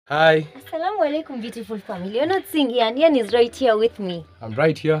Hi. Assalamu alaikum, beautiful family. You're not seeing Ian. Ian is right here with me. I'm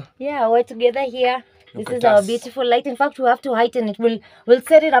right here. Yeah, we're together here. Look This is at our us. beautiful light. In fact, we have to heighten it. We'll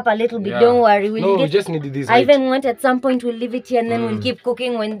set it up a little bit. Yeah. Don't worry. We just needed this I height. even want at some point we'll leave it here and then we'll keep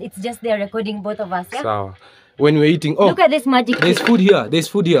cooking when it's just there recording both of us. Yeah. So, when we're eating, Look at this magic. There's trick. food here. There's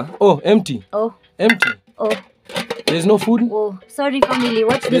food here. Oh, empty. Oh. Empty. Oh. There's no food. Oh. Sorry, family.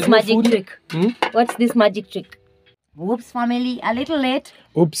 Watch There's this no magic food? trick. What's this magic trick? Whoops, family. A little late.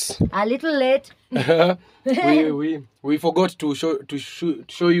 Oops. A little late. we forgot to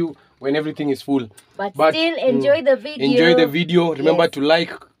show you when everything is full. But still enjoy the video. Enjoy the video. Remember to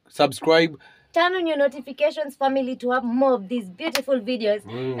like, subscribe. Turn on your notifications, family, to have more of these beautiful videos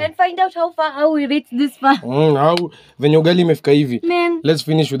and find out how we reached this far. How venye ugali imefika hivi. Man. Let's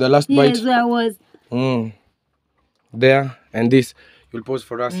finish with the last bite. Yes, I was. There and this. You'll pause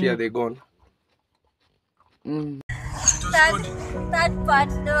for us here. They're gone. That part,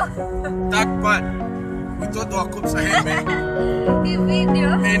 no. That part. We thought they were cops ahead, man. The video.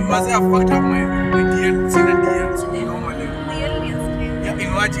 And Mazia fucked up my DL. See the DL. So you know my level. The earliest stream. Yeah,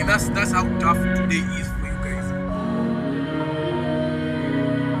 imagine that's how tough today is for you guys.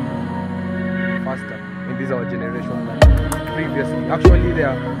 Faster in this our generation than previously. Actually,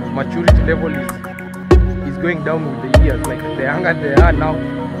 their maturity level is going down with the years. Like the younger they are now,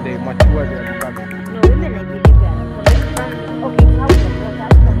 the mature they are becoming. No, women, I believe they are. Okay, how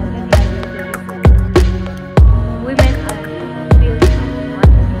women are built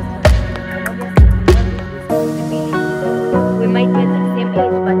we might be at the same age,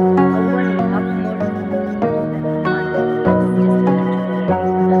 but a woman will have more than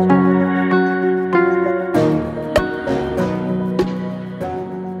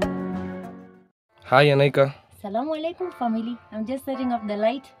Hi, AANIQA. Assalamu alaikum, family. I'm just setting up the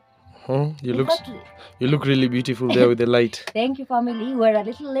light. You look really beautiful there with the light. Thank you, family. We're a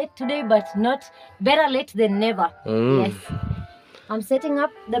little late today, but not better late than never. Yes. I'm setting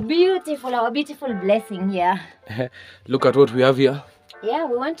up our beautiful blessing here. Look at what we have here. Yeah,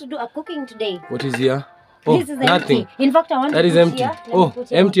 we want to do a cooking today. What is here? Oh, This is nothing. empty. In fact, I want That to is put empty. here. Let me Oh, put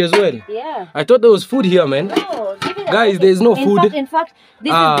here. empty as well. Yeah. I thought there was food here, man. No, give it a Guys, second. there's no food. In fact,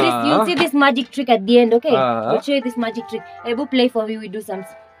 this is this. You'll see this magic trick at the end. Okay, we'll show you this magic trick. I will play for you. We do some.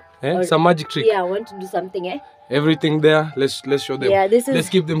 Some magic trick. Yeah, I want to do something. Everything there. Let's show them. Yeah, this is. Let's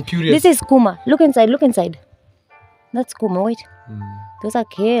keep them curious. This is kuma. Look inside. Look inside. That's kuma. Wait. Those are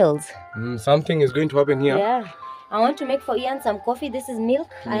kales. Something is going to happen here. Yeah. I want to make for Ian some coffee. This is milk.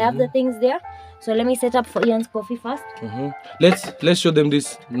 I have the things there. So let me set up for Ian's coffee first. Let's show them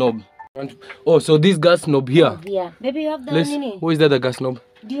this knob. Oh, so this gas knob here. Yeah. Maybe you have the mini. Who is that, the gas knob?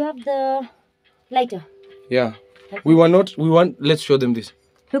 Do you have the lighter? Yeah. Let's show them this.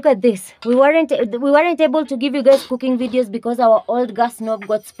 Look at this. We weren't able to give you guys cooking videos because our old gas knob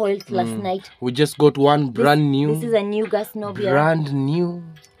got spoiled last night. We just got one brand new. This is a new gas knob here. Brand new.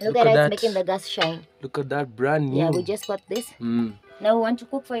 Look at that, it's making the gas shine. Look at that, brand new. Yeah, we just got this. Now we want to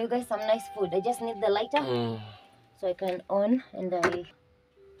cook for you guys some nice food. I just need the lighter so I can on and I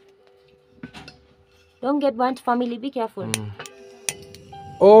don't get burnt, family. Be careful.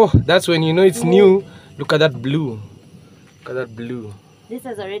 Oh, that's when you know it's new. Look at that blue. Look at that blue. This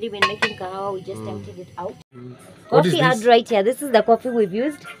has already been making kahawa. We just emptied it out. What is Coffee this? ad right here. This is the coffee we've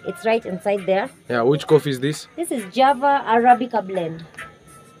used. It's right inside there. Yeah, which coffee is this? This is Java Arabica blend.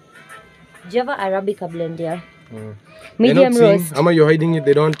 Java Arabica blend, yeah. Medium roast. Ama, you're hiding it.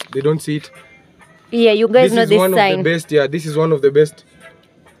 They don't see it. Yeah, you guys know this sign. This is one of the best. Yeah, this is one of the best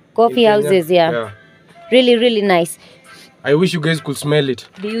coffee houses. Yeah. Really, really nice. I wish you guys could smell it.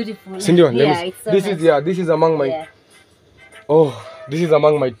 Beautiful. Sindio, It's so nice. This is among my. Oh, this is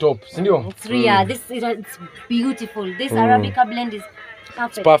among my top. Sindio. It's it's beautiful. This Arabica blend is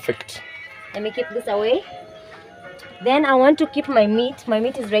perfect. It's perfect. Let me keep this away. Then I want to keep my meat. My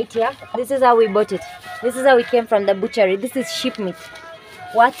meat is right here. This is how we bought it. This is how it came from the butchery. This is sheep meat.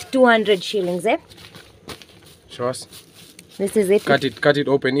 Worth 200 shillings, Show us. This is it. Cut it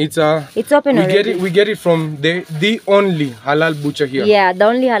open. It's open already. We get it from the only halal butcher here. Yeah, the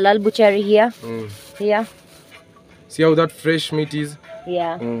only halal butchery here. Yeah. See how that fresh meat is?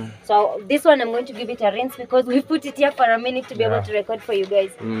 Yeah. So this one I'm going to give it a rinse because we put it here for a minute to be able to record for you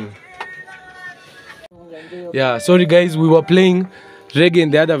guys. Yeah, sorry guys, we were playing reggae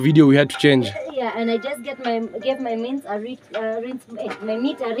in the other video. We had to change. Yeah, and I just gave my meat a rinse.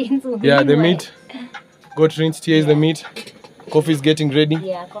 Yeah, the meat got rinsed. Here is the meat. Coffee is getting ready.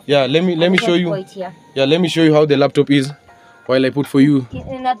 Yeah, let me show you. Yeah, let me show you how the laptop is while I put for you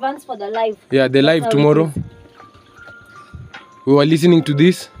in advance for the live. Yeah, the live tomorrow. We were listening to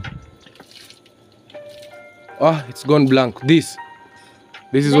this. Ah, it's gone blank. This.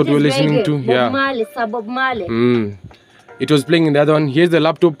 This is That what we're is listening reggae. to. Bob Yeah. Marley, Sir Bob Marley. It was playing in the other one. Here's the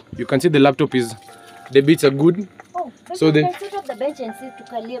laptop. You can see the laptop is, the beats are good. Oh, but So you the, can set up the bench and sit to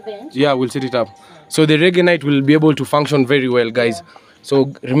Kalia bench. yeah, we'll set it up. So the reggae night will be able to function very well, guys.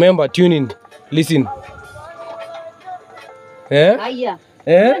 So remember, tune in, listen. Yeah.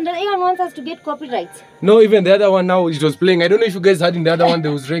 Yeah? Anyone wants us to get copyrights? No, even the other one now it was playing. I don't know if you guys heard in the other one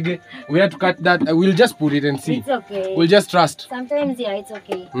there was reggae. We had to cut that. We'll just put it and see. It's okay. We'll just trust. Sometimes, yeah, it's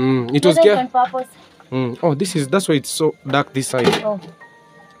okay. It was on purpose. Oh, that's why it's so dark this side. Oh.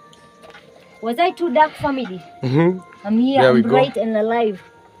 Was I too dark, family? I'm here, There we I'm go. bright and alive.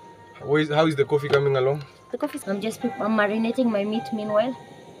 How is the coffee coming along? The coffee, I'm marinating my meat meanwhile.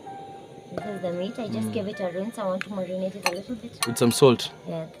 This is the meat. I just gave it a rinse. I want to marinate it a little bit. With some salt.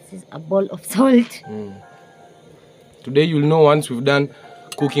 Yeah, this is a bowl of salt. Today you'll know once we've done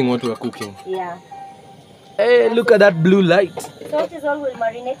cooking what we're cooking. Yeah. Hey, look at that blue light. Salt is all we'll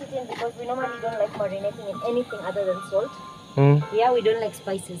marinate it in because we normally don't like marinating in anything other than salt. Yeah, we don't like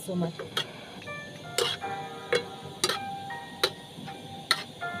spices so much.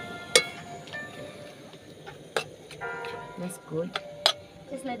 That's good.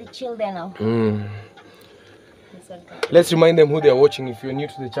 Just let it chill there now. Let's remind them who they are watching if you're new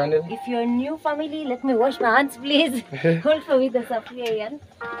to the channel. If you're new, family, let me wash my hands, please. Hold for me the Safiyan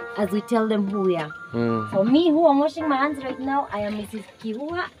as we tell them who we are. For me, who I'm washing my hands right now, I am Mrs.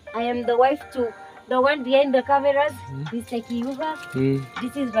 Kihua. I am the wife to the one behind the cameras, Mr. Kihua.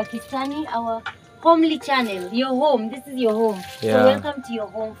 This is Pakistani, our homely channel. Your home. This is your home. Yeah. So welcome to your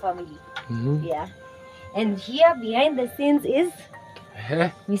home, family. Yeah. And here behind the scenes is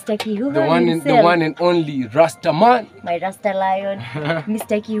Mr. Kihua the one and only Rasta man. My Rasta lion,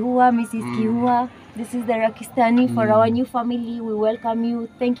 Mr. Kihua, Mrs. Kihua. This is the Rakistani for our new family. We welcome you.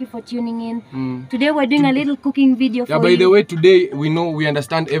 Thank you for tuning in. Today we're doing a little cooking video for you. Yeah, by the way, today we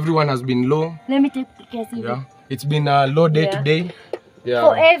understand everyone has been low. Let me take the case. Yeah, it's been a low day today. Yeah.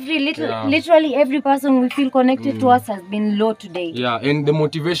 For every literally every person we feel connected to us has been low today. Yeah, and the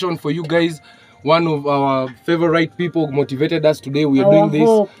motivation for you guys, one of our favorite people motivated us today. We are doing this.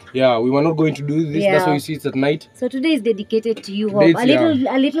 Hope. Yeah, we were not going to do this. That's why you see it's at night. So today is dedicated to you, Hope.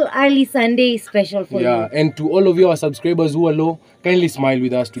 A little early Sunday special for you. Yeah, and to all of you, our subscribers who are low, kindly smile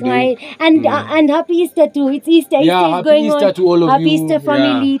with us today. Smile. And happy Easter too. It's Easter. Yeah, Easter is happy going Easter on. to all of happy you. Easter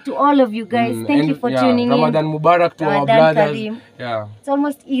family to all of you guys. Thank you for tuning Ramadan in. Mubarak to our Ramadan brothers. Kareem. Yeah. It's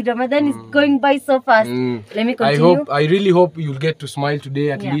almost Eid. Ramadan is going by so fast. Let me continue. I really hope you'll get to smile today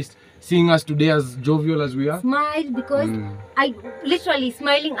at least. Seeing us today as jovial as we are. Smile because I literally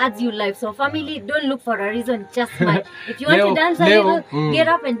smiling adds you life. So family, don't look for a reason, just smile. If you want to dance a little, get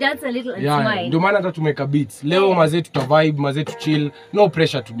up and dance a little and smile. Ndio maana hata tumeka beats. Leo mazee tuta vibe, mazee to chill. No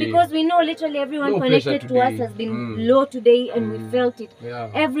pressure today. Because we know literally everyone connected to us has been low today and we felt it.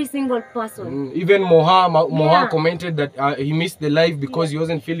 Every single person. Even Moha commented that he missed the live because he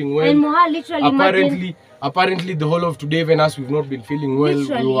wasn't feeling well. And Moha literally apparently the whole of today, even us, we've not been feeling well.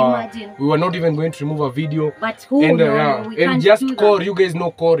 We were not even going to remove a video. But who knows? We and can't just do Core, that. you guys know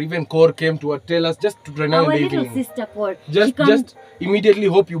Core. Even Core came to tell us just to try now Our in the little evening. sister Core. Just immediately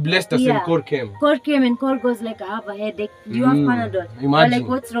hope you blessed us and Core came. Core came and Core goes like, I have a headache. Do you have Panadol? Imagine. We're like,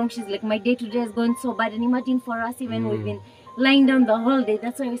 what's wrong? She's like, my day to day is going so bad. And imagine for us, even we've been lying down the whole day.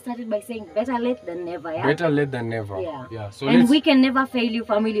 That's why we started by saying better late than never. Yeah? Better late than never. Yeah. So and we can never fail you,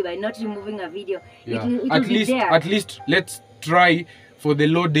 family, by not removing a video. Yeah. It'll be there. At least let's try for the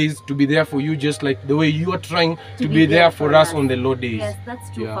low days to be there for you, just like the way you are trying to be there for us on the low days. Yes, that's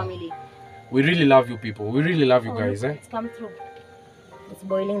true, family. We really love you people. We really love you guys. It's come through. It's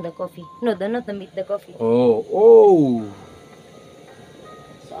boiling the coffee. No, not the meat, the coffee. Oh.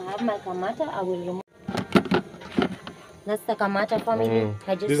 So I have my kamata. I will remove. That's the kamata, family.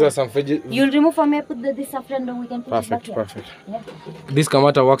 These are some veggies. You'll remove from here, put this saffron, then we can put it back here. Perfect. Yeah. This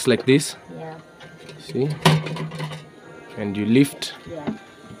kamata works like this. Yeah. See? And you lift. Yeah.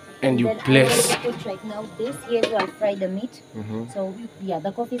 And you place. I will put right now this. Here's where I'll fry the meat. So yeah,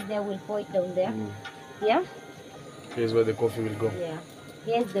 the coffee is there. We'll pour it down there. Yeah. Here's where the coffee will go. Yeah.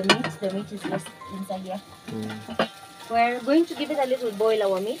 Here's the meat. The meat is just inside here. We're going to give it a little boil,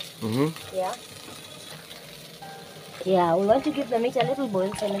 our meat. Yeah. Yeah, we want to give the meat a little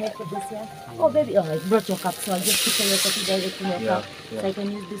boil, so let me put this here. Oh baby, I brought your cup, so I'll just put your coffee directly in your cup. So I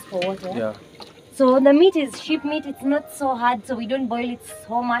can use this for water. Yeah. So the meat is sheep meat, it's not so hard, so we don't boil it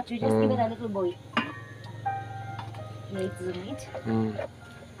so much, we just give it a little boil. Here is the meat.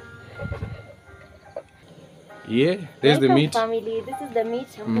 Yeah, there's the meat. Family, this is the meat.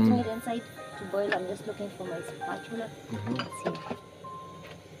 I'm putting it inside to boil. I'm just looking for my spatula. Let's see.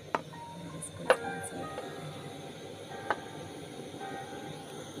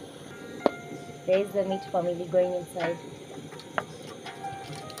 There is the meat family going inside.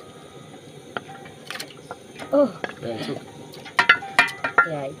 Oh. Yeah, it's okay.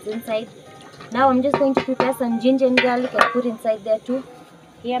 Yeah, it's inside. Now I'm just going to prepare some ginger and garlic and put inside there too.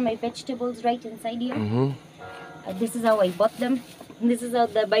 Here are my vegetables right inside here. This is how I bought them. This is how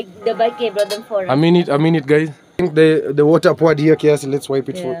the bike brought them for us. A minute, guys. I think the water poured here, Kiasi. Let's wipe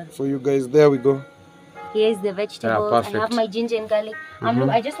it for you guys. There we go. Here's the vegetables. Perfect. I have my ginger and garlic.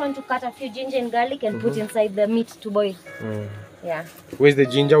 I just want to cut a few ginger and garlic and put inside the meat to boil. Yeah. Where's the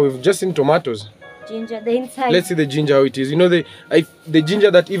ginger? We've just seen tomatoes. Ginger, the inside. Let's see the ginger how it is. You know the ginger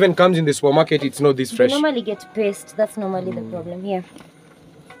that even comes in the supermarket, it's not this fresh. They normally get paste. That's normally the problem here.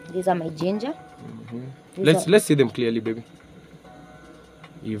 These are my ginger. Let's see them clearly, baby.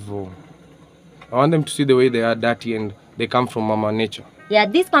 Evo. I want them to see the way they are dirty and they come from Mama Nature. Yeah,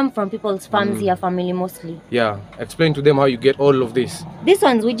 these come from people's farms here, family mostly. Yeah, explain to them how you get all of this. These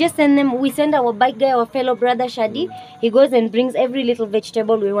ones, we just send them, we send our bike guy, our fellow brother Shadi. He goes and brings every little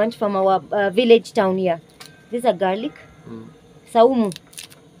vegetable we want from our village town here. These are garlic. Saumu.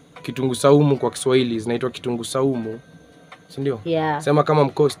 Kitungu saumu kwa Kiswahili, zinaitwa kitungu saumu. Si ndio? Yeah. Sema kama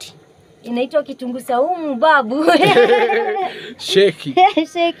mkosti. Inaitwa kitungu saumu, babu. Shaky.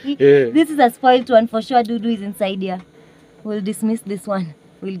 Shaky. Yeah. This is a spoiled one for sure. Dudu is inside here. We'll dismiss this one.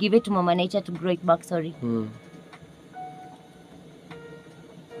 We'll give it to Mama Nature to grow it back, sorry.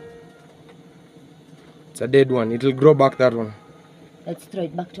 It's a dead one. It'll grow back, that one. Let's throw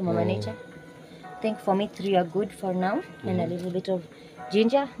it back to Mama Nature. I think for me 3 are good for now. And a little bit of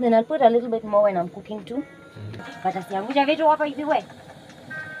ginger. Then I'll put a little bit more when I'm cooking too. But asiangusha vitu hapa hivi we.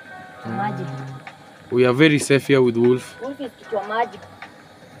 Maji. We are very safe here with Wolf. Wolf is kitu maji.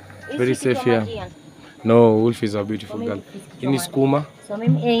 Very safe here. No, Wolf is a beautiful girl. In Skuma. So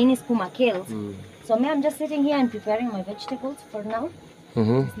maybe in Skuma kales. So me, I'm just sitting here and preparing my vegetables for now.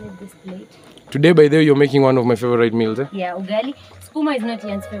 Just need this plate. Today, by the way, you're making one of my favorite meals, eh? Yeah, ugali. Skuma is not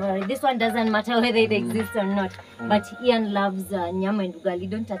Ian's favorite. This one doesn't matter whether it exists or not. But Ian loves nyama and ugali.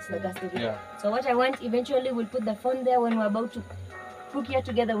 Don't touch the gas with it. Yeah. So what I want, eventually we'll put the phone there when we're about to cook here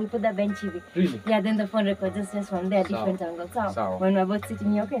together. We'll put the bench here. Really? Yeah, then the phone records us just from there, different angles. So when we're about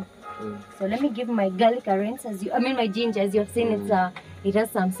sitting here, okay? So let me give my garlic a rinse, my ginger, as you've seen, it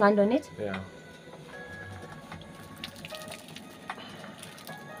has some sand on it. Yeah.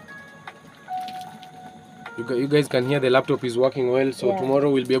 You guys can hear the laptop is working well, so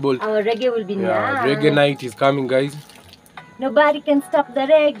tomorrow we'll be able to... Our reggae will be nice. Reggae night is coming, guys. Nobody can stop the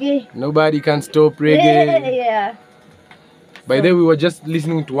reggae. Nobody can stop reggae. Yeah. By the way, we were just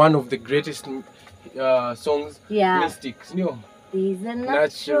listening to one of the greatest songs, Mystics. There's a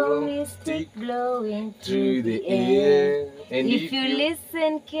natural mystic blowing through the air. And if you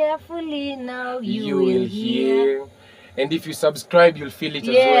listen carefully now, you will hear. And if you subscribe, you'll feel it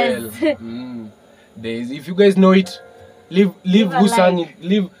as well. If you guys know it, leave who sang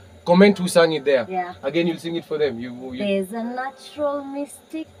it. Comment who sang it there. Yeah. Again, you'll sing it for them. There's a natural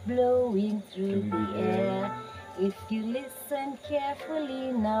mystic blowing through the air. If you listen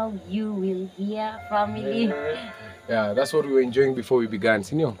carefully now, you will hear, family. Yeah, that's what we were enjoying before we began,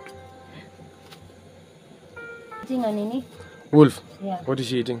 Senor. Eating a nini? Wolf. Yeah. What is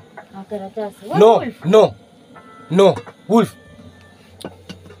she eating? No, Wolf? No, Wolf.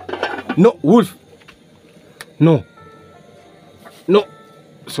 No, Wolf. No.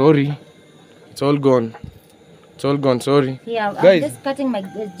 Sorry. It's all gone. It's all gone, sorry. Yeah, guys. I'm just cutting my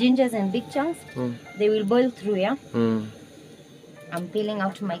gingers in big chunks. They will boil through, yeah? I'm peeling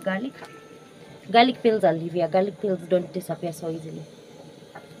out my garlic. Garlic peels I'll leave here. Garlic peels don't disappear so easily.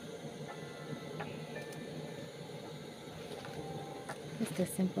 Just as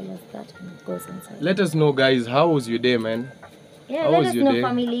simple as that, and it goes inside. Let us know, guys, how was your day, man? Yeah, let us know,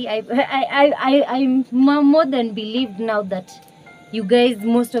 family. I'm more than believed now that you guys,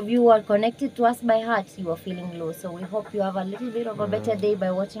 most of you are connected to us by heart. You are feeling low, so we hope you have a little bit of a better day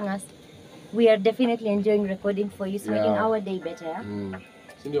by watching us. We are definitely enjoying recording for you, so making our day better.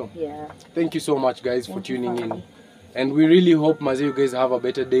 Yeah. Thank you so much, guys, for tuning in. And we really hope, you guys have a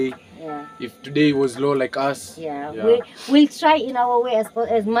better day. Yeah. If today was low like us. Yeah. We'll try in our way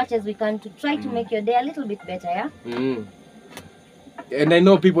as much as we can to try to make your day a little bit better, yeah? And I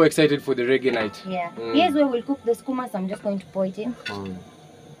know people are excited for the reggae night. Yeah. Here's where we'll cook the skumas. I'm just going to pour it in.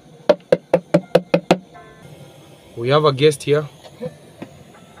 We have a guest here.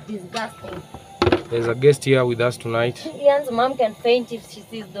 Disgusting. There's a guest here with us tonight. Ian's mom can faint if she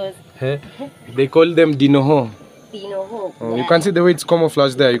sees those. They call them dinoho. Dinoho. Yeah. You can see the way it's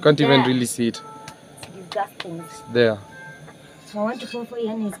camouflaged there. You can't even really see it. It's disgusting. It's there. So I want to pour for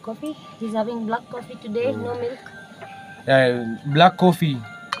Ian his coffee. He's having black coffee today, no milk. Black coffee.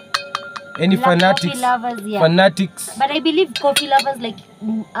 Any fanatics, coffee lovers, yeah. fanatics. But I believe coffee lovers like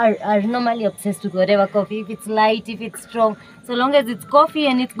are normally obsessed with whatever coffee. If it's light, if it's strong, so long as it's coffee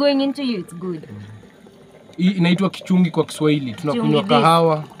and it's going into you, it's good. Hii inaitwa kichungi kwa Kiswahili. Tunakunywa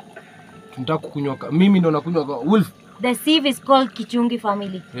kahawa. Tunataka kukunywa. Mimi ndo nakunywa Wolf. The sieve is called Kichungi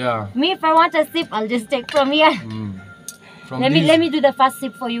family. Yeah. Me, if I want a sip, I'll just take from here. Let me do the first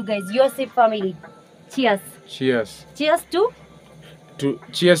sip for you guys. Your sip family. Cheers. Cheers. Cheers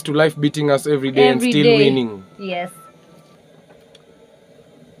Cheers to life beating us every day and still winning. Yes.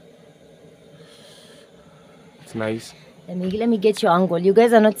 It's nice. Let me get your angle. You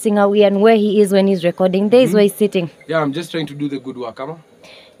guys are not seeing how and where he is when he's recording. There is where he's sitting. Yeah, I'm just trying to do the good work, Ama.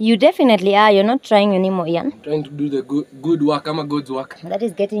 You definitely are. You're not trying anymore, Ian. I'm trying to do the good work, Ama, God's work. That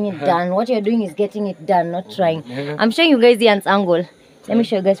is getting it done. What you're doing is getting it done, not trying. I'm showing you guys Ian's angle. Let me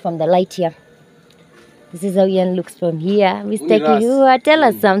show you guys from the light here. This is how Ian looks from here. Mr. Kihua, tell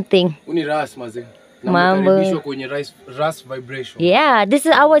us something. Uni ras, maze. Mambo. Kwenye ras vibration. Yeah, this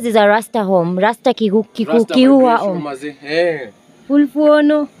is ours is a Rasta home. Rasta Kihua home. Maze. Hey.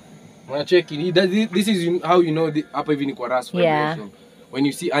 Ulfuono. Checking. This is how you know hapa hivi ni kwa ras vibration. Yeah. When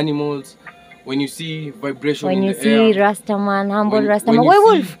you see animals, when you see vibration when in you the see air, Rasta man, humble Rasta when man. Wait,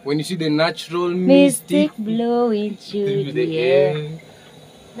 Wolf. When you see the natural Mystic blowing through the air.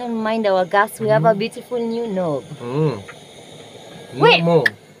 Don't mind our gas, we have a beautiful new knob. Wait. No more.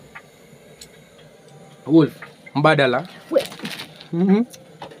 Wolf, mbadala. Wait.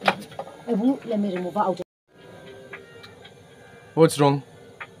 Let me remove her out. What's wrong?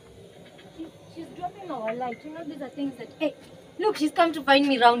 She's dropping our light. You know, these are things that... Hey, look, she's come to find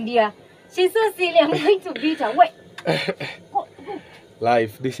me round here. She's so silly, I'm going to beat her. Wait. Go.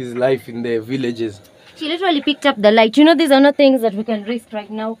 Life. This is life in the villages. She literally picked up the light. You know, these are not things that we can risk right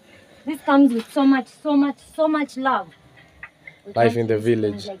now. This comes with so much love. Life in the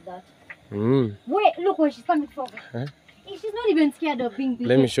village. Like that. Wait, look where she's coming from. Huh? She's not even scared of being beaten.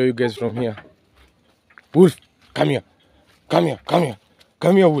 Let me show you guys from here. Wolf, come here. Come here, come here.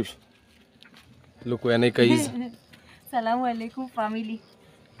 Come here, Wolf. Look where AANIQA is. Salamu alaikum family.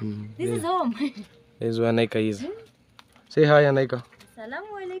 This is home. This is where AANIQA is. Say hi, AANIQA.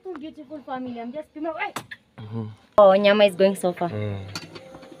 Salamu alaikum, beautiful family. I'm just coming away. Oh, nyama is going so far.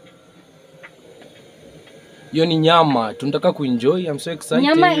 Hiyo ni nyama. Tunataka kuenjoy. I'm so excited.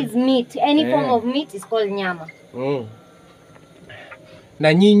 Nyama is meat. Any form of meat is called nyama.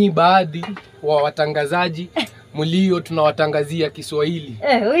 Na nyinyi baadhi wa watangazaji mulio tunawatangazia Kiswahili.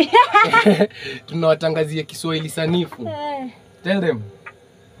 Tunawatangazia Kiswahili sanifu. Tell them.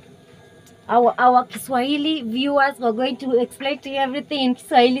 Our Kiswahili viewers were going to explain to you everything in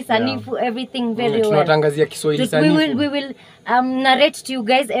Kiswahili sanifu, everything very well. Tunawatangazia Kiswahili sanifu. We will narrate to you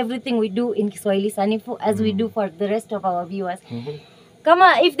guys everything we do in Kiswahili sanifu as we do for the rest of our viewers.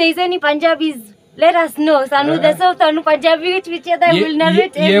 Kama if there is any Punjabis, let us know. Sanu the South and Punjabi with each other will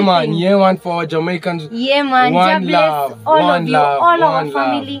narrate everything. Yeah man, for our Jamaicans. Yeah man, one God love, bless all one of you, love, all our one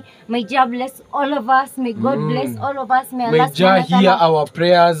family. love. May God bless all of us. May God bless all of us. May Allah Jah hear our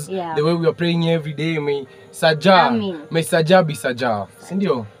prayers the way we are praying every day. May Saja, may Saja be Saja.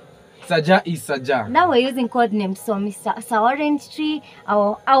 Sindio? Saja is Saja. Now we're using code names. So Mr. Orange tree,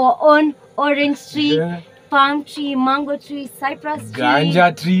 our own orange tree. Palm tree, mango tree, cypress tree,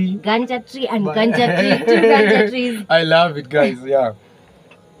 ganja tree, and ganja tree, 2 ganja trees. I love it, guys. Yeah.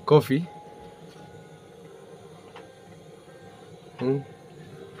 Coffee.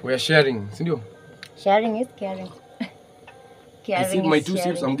 We are sharing. Sindio? Sharing is caring. You see my 2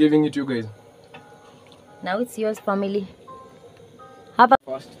 sips, I'm giving it to you guys. Now it's yours, family.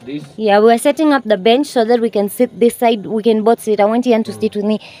 First, this. Yeah, we're setting up the bench so that we can sit this side. We can both sit. I want Ian to sit with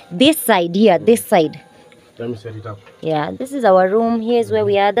me. This side here, this side. Let me set it up. Yeah, this is our room. Here's where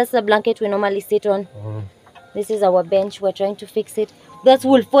we are. That's the blanket we normally sit on. This is our bench. We're trying to fix it. That's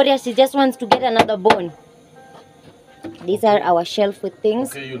Wolforia. She just wants to get another bone. These are our shelf with things.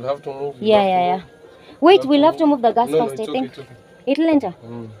 Okay, you'll have to move. Yeah. Wait, we'll have to move the gas first, I think. Okay. It'll enter.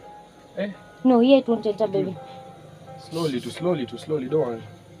 Eh? No, here it won't enter, baby. Slowly.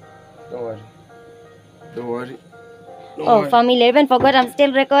 Don't worry. Oh, family, I even forgot I'm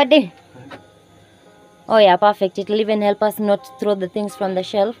still recording. Oh yeah, perfect. It'll even help us not throw the things from the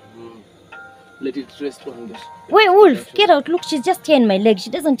shelf. Let it rest on this. Wait, Wolf, get out. Look, she's just here in my leg. She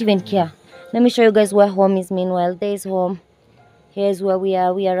doesn't even care. Let me show you guys where home is meanwhile. There's home. Here's where we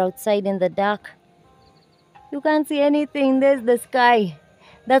are. We are outside in the dark. You can't see anything. There's the sky.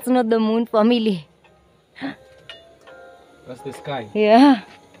 That's not the moon, family. That's the sky. Yeah.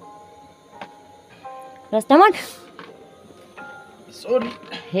 Rastaman. Sorry.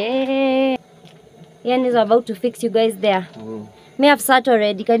 Hey. Ian is about to fix you guys there. Me, I've sat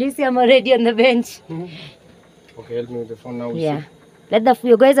already. Can you see I'm already on the bench? Okay, help me with the phone now. Yeah.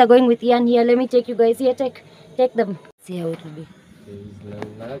 You guys are going with Ian here. Let me take you guys here. Take them. See how it will be.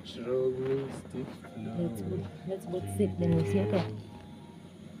 Natural mystic flow. Let's both sit then we'll see. Okay.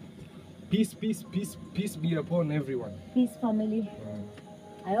 Peace, peace, peace, peace be upon everyone. Peace, family.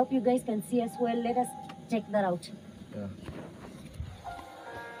 I hope you guys can see us well. Let us check that out. Yeah.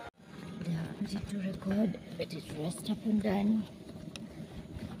 Ready to record. Let it rest up and down.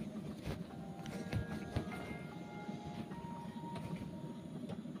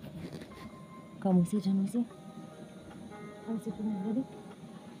 Come we sit and we see. Come sit when you're ready.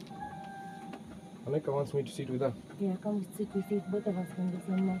 AANIQA wants me to sit with her. Yeah, come sit we sit. Both of us can be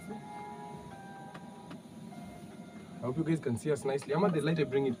same muscle. I hope you guys can see us nicely. I'm at the light, I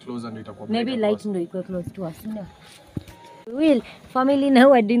bring it closer and it maybe light no equal close to us. No. We will. Family,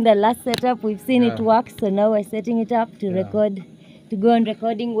 now we're doing the last setup. We've seen it work, so now we're setting it up to record, to go on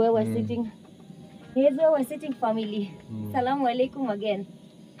recording where we're sitting. Here's where we're sitting, family. Assalamu alaikum again.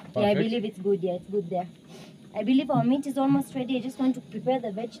 Perfect. Yeah, I believe it's good. Yeah, it's good there. I believe our meat is almost ready. I just want to prepare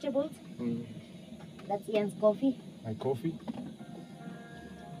the vegetables. That's Ian's coffee. My coffee.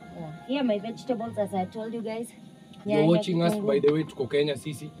 Yeah. Here are my vegetables, as I told you guys. You're watching us, by the way, to Kenya,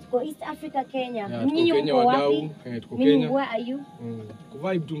 Sisi. Go East Africa, Kenya. Yeah, Kenya wadau. Kenya. Where are you?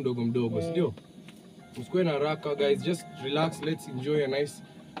 Vibe tu mdogo mdogo, ndio. Msikuwe na haraka, guys. Just relax. Let's enjoy a nice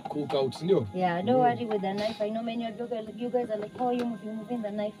cookout, ndio. Yeah, don't worry with the knife. I know many of you guys are like, oh, you're moving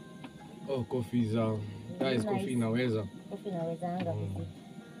the knife. Oh, coffee is guys, nice. Coffee inaweza. Coffee inaweza anga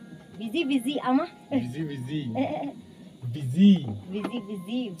busy ama? Busy. Busy.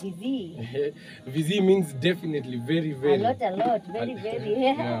 Busy means definitely very. A lot. Very.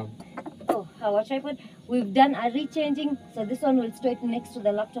 Yeah. Oh, our tripod. We've done a rechanging, so this one will straight next to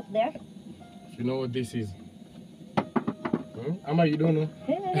the laptop there. You know what this is? Ama, you don't know?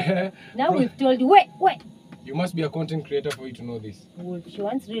 Now we've told you. Wait. You must be a content creator for you to know this. Well, she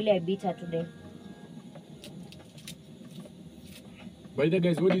wants really, I beat her today. By the way,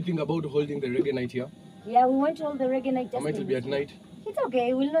 guys, what do you think about holding the reggae night here? Yeah, we want to hold the reggae night. It will be at night. It's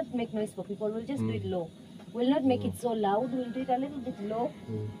okay. We'll not make noise for people. We'll just do it low. We'll not make it so loud. We'll do it a little bit low.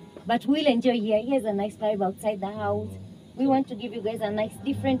 But we'll enjoy here. Here's a nice vibe outside the house. We want to give you guys a nice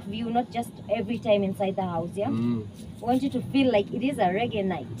different view, not just every time inside the house, yeah? We want you to feel like it is a reggae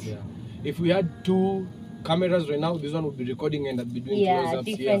night. Yeah. If we had 2 cameras right now, this one would be recording and I'd be doing close-ups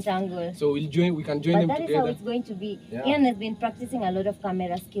here. Different angles. So we can join them together. But that is how it's going to be. Yeah. Ian has been practicing a lot of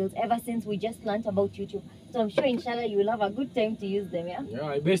camera skills ever since we just learned about YouTube. So I'm sure inshallah you will have a good time to use them, yeah? Yeah,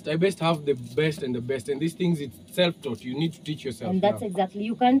 I best have the best and the best. And these things, it's self-taught. You need to teach yourself. And that's exactly.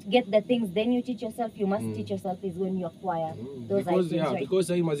 You can't get the things, then you teach yourself. You must teach yourself is when you acquire those items, right?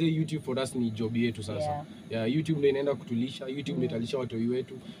 Because I must say YouTube for us ni job yetu sasa. Yeah, YouTube ndio inaenda kutulisha. YouTube ndio italisha watoi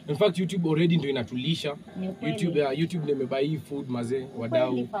wetu. In fact, YouTube already ndio inatulisha. YouTube ndio imebuy food mazee,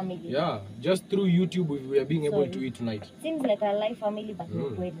 wadau. Yeah, just through YouTube we are being able to eat tonight. Seems like a life family, but no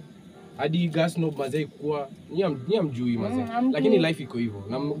kweli. Hadi gas no mazee kuwa ni amjui mazee. Lakini life iko hivyo.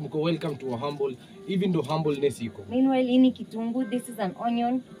 Na mko welcome to a humble, even though humbleness iko. Meanwhile, ini kitunguu, this is an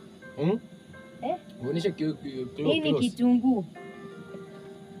onion. Uonesha close. Ini kitunguu.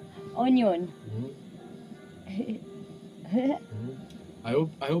 Onion. I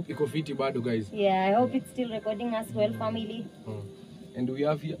hope iko fiti bado, guys. Yeah, I hope it's still recording us well, family. And we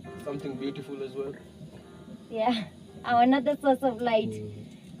have here something beautiful as well. Yeah, another source of light.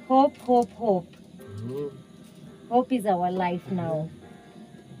 Hope. Hope is our life now.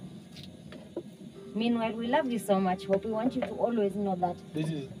 Meanwhile, we love you so much, Hope. We want you to always know that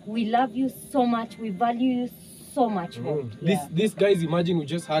we love you so much. We value you so much, Hope. This guys, imagine we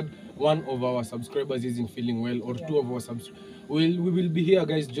just had one of our subscribers isn't feeling well, or 2 of our subscribers. We will be here,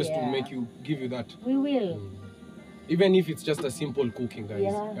 guys, just to give you that. We will. Even if it's just a simple cooking, guys.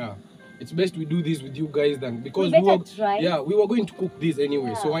 Yeah. It's best we do this with you guys because we were going to cook this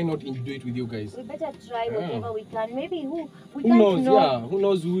anyway, so why not do it with you guys? We better try whatever we can. Maybe who knows? Yeah, who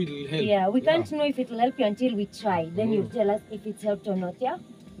knows who will help? Yeah, we can't know if it will help you until we try. Then you tell us if it's helped or not. Yeah.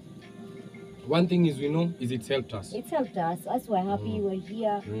 One thing is we know is it's helped us. It's helped us. Us we're happy we're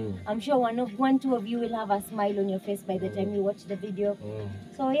here. I'm sure one, 2 of you will have a smile on your face by the time you watch the video.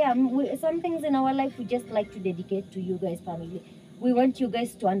 So yeah, some things in our life we just like to dedicate to you guys, family. We want you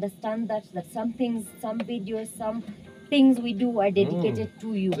guys to understand that some things, some videos, some things we do are dedicated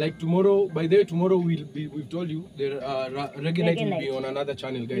to you. Like tomorrow, by the way, tomorrow we've told you the reggae night will be on another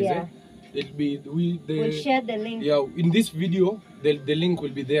channel, guys. Yeah. It'll be we'll share the link. Yeah, in this video the link will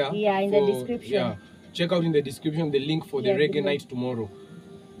be there. Yeah, in the description. Yeah, check out in the description the link for the reggae night tomorrow.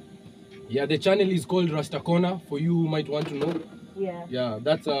 Yeah, the channel is called Rasta Corner for you who might want to know. Yeah. Yeah,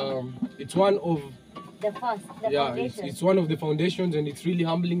 that's it's one of foundation. it's one of the foundations, and it's really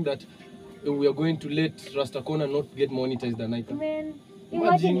humbling that we are going to let Rasta Corner not get monetized, AANIQA. Man,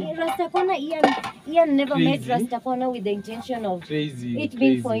 imagine Rasta Corner, Ian never made Rasta Corner with the intention of it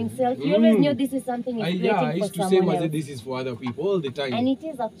being for himself. He always knew this is something he's creating I used for to say someone else. this is for other people all the time. And it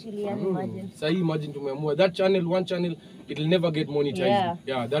is actually, imagine. So imagine tumeamua that one channel, it'll never get monetized.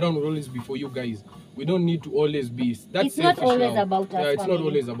 Yeah, that one will always be for you guys. We don't need to always be. It's not always about us. Yeah, it's not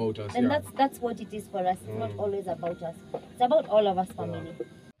always about us. And that's what it is for us. It's not always about us. It's about all of us, family.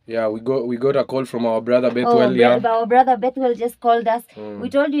 Yeah, we got a call from our brother Bethwell. Our brother Bethwell just called us. We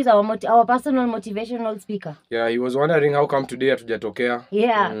told you he's our personal motivational speaker. Yeah, he was wondering how come today hatujatokea.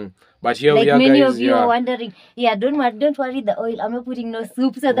 Yeah. But here like we are, many guys. Of you are wondering. Yeah, don't worry. The oil. I'm not putting no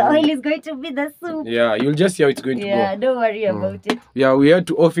soup, so the oil is going to be the soup. Yeah, you'll just see how it's going to go. Yeah, don't worry about it. Yeah, we had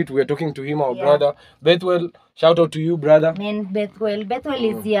to off it. We are talking to him, our brother Bethwell. Shout out to you, brother. Man, Bethwell is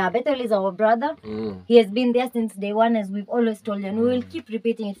Bethwell is our brother. He has been there since day one, as we've always told you, and we will keep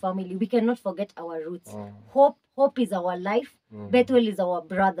repeating it, family. We cannot forget our roots. Hope is our life. Bethwell is our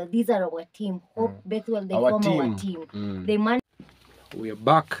brother. These are our team. Hope, Bethwell, they form our team. We are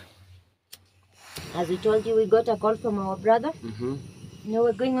back. As we told you, we got a call from our brother. Now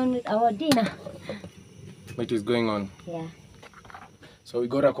we're going on with our dinner. What is going on? Yeah. So we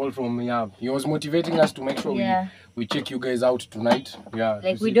got a call from he was motivating us to make sure we check you guys out tonight. Yeah.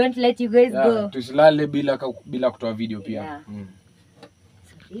 Like we don't let you guys go. Tusilale bila kutoa video pia. Yeah.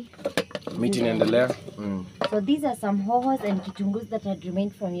 Sorry. Meeting inaendelea. So these are some hohos and kitungus that had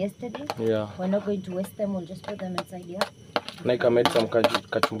remained from yesterday. Yeah. We're not going to waste them. We'll just put them inside here. Naika made some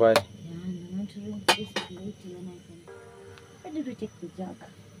kachumbari. Where did we take the jug?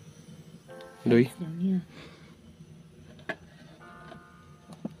 Do we? Down here.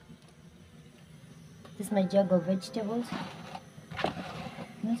 This is my jug of vegetables.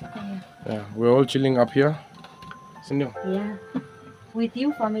 Yeah, we're all chilling up here. Yeah. With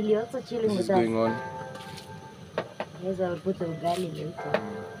you, family, also chilling with us. What's going on? Yes, I'll put the ugali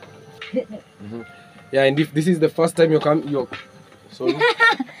later. Yeah, and if this is the first time you're sorry.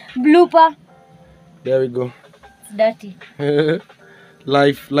 Blooper. There we go. It's dirty.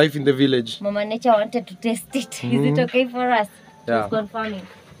 Life in the village. Mama Nature wanted to test it. Is it okay for us? Yeah. It's confirming.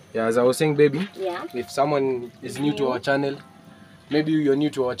 Yeah, as I was saying, baby. Yeah. If someone is new to our channel, maybe you're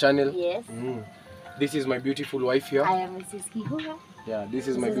new to our channel. Yes. This is my beautiful wife here. I am Mrs. Kihuha. Yeah, this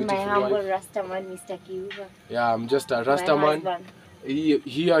is my beautiful wife. This is my humble Rastaman, Mr. Kihuha. Yeah, I'm just a Rastaman.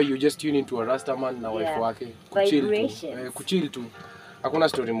 Here you just tune into a Rastaman na wife wake. Kuchill tu. Hakuna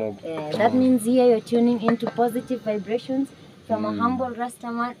story mob. That means here you're tuning into positive vibrations from a humble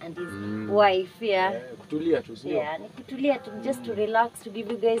Rastaman and his wife. Yeah. Kutulia tu, sio? Yeah, kutulia tu, just to relax, to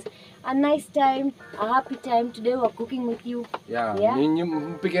give you guys a nice time, a happy time. Today we're cooking with you. Yeah.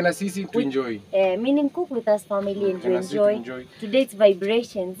 Mpike na sisi to enjoy. Meaning cook with us, family, and to enjoy. Today it's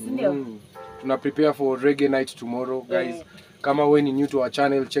vibrations. Tuna prepare for reggae night tomorrow, guys. Kama when you're new to our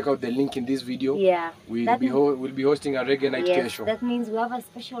channel, check out the link in this video. Yeah. We'll be hosting a reggae night kesho. That means we have a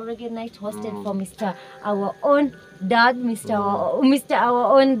special reggae night hosted for Mr. Our own dad, Mr.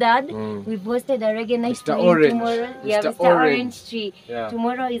 Our own dad. We've hosted a reggae night Mr. Orange. tomorrow. Yeah, Mr. Orange Tree. Yeah.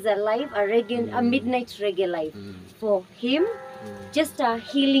 Tomorrow is a live, a midnight reggae live for him. Just a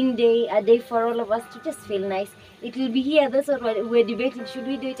healing day, a day for all of us to just feel nice. It will be here. That's what we're debating. Should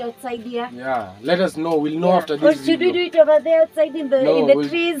we do it outside here? Yeah, let us know. We'll know after this video. Or should we do it over there outside in the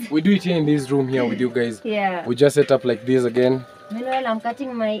trees? We do it here in this room here with you guys. Yeah. We just set up like this again. Meanwhile, I'm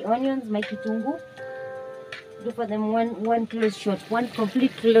cutting my onions, my kitungu. Do for them one close shot, one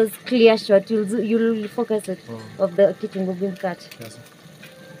complete clear shot. You'll focus it of the kitungu being cut. Yes.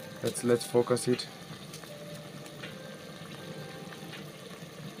 Let's focus it.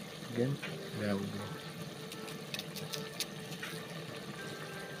 Again. There we go.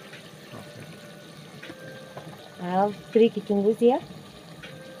 I have 3 kitungus here.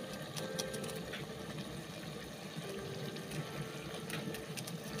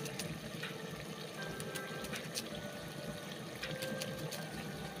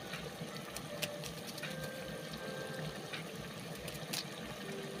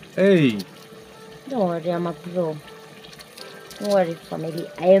 Hey! Don't worry, I'm a pro. Don't worry, family.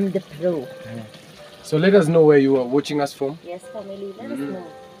 I am the pro. So let us know where you are watching us from. Yes, family. Let us know.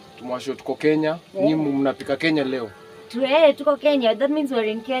 Tumwasho tuko Kenya. Nyinyi mnapika Kenya leo. Tuko Kenya. That means we're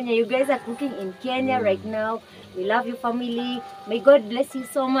in Kenya. You guys are cooking in Kenya right now. We love you, family. May God bless you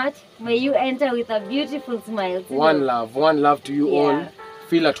so much. May you enter with a beautiful smile. One love to you all.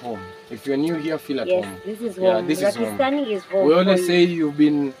 Feel at home. If you're new here, feel at home. Yes, this is home. Yeah, this is home. Is home. We always say you've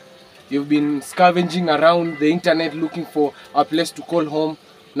been You've been scavenging around the internet looking for a place to call home.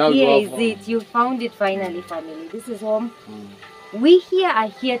 Now you have home. Here is it. You found it finally, family. This is home. We here are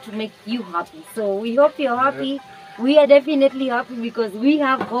here to make you happy. So we hope you're happy. We are definitely happy because we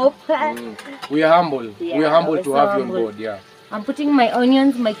have hope. We are humble. Yeah, we are humble to so have humble. you on board. Yeah. I'm putting my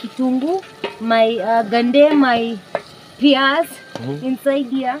onions, my kitungu, my gande, my peas inside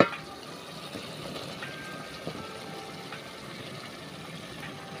here.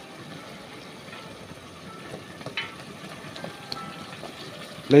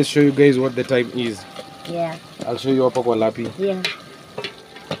 Let's show you guys what the time is. Yeah. I'll show you hapa kwa lapi. Yeah.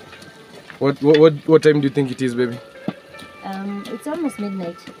 What time do you think it is, baby? It's almost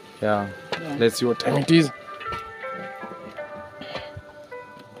midnight. Yeah. Let's see what time it is.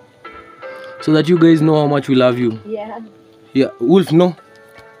 So that you guys know how much we love you. Yeah. Yeah, Wolf, no.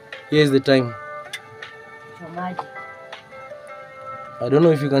 Here's the time. So much. I don't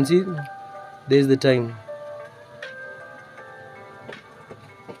know if you can see it. There's the time.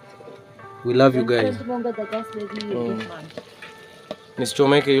 We love you guys. Miss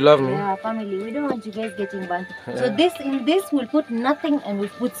Chomeke, you love me? Yeah, family. We don't want you guys getting burnt. So in this we'll put nothing and we'll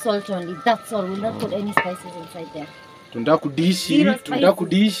put salt only. That's all. We'll not put any spices inside there. Tunda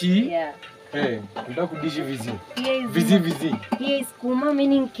kudishi. Yeah. Hey, tunda kudishi vizi. Vizi. Here is kuma,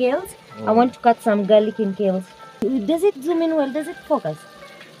 meaning kales. I want to cut some garlic in kales. Does it zoom in well? Does it focus?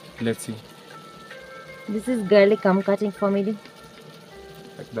 Let's see. This is garlic I'm cutting, family.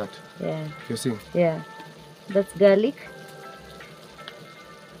 Like that. Yeah. You see? Yeah. That's garlic.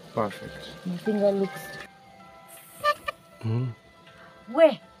 Perfect. My finger looks.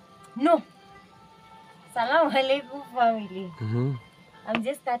 Wait. No. Salam alaikum, family. I'm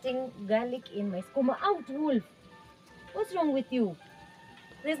just cutting garlic in my skuma. Out, Wolf. What's wrong with you?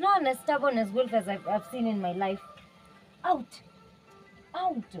 There's no one as stubborn as Wolf as I've seen in my life. Out.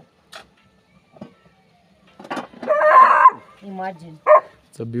 Out. Imagine.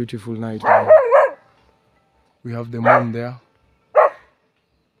 It's a beautiful night, man. We have the mom there.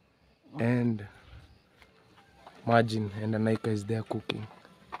 And Margin and AANIQA is there cooking.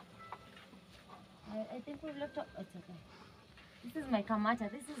 I think we've left up. It's okay. This is my kamata.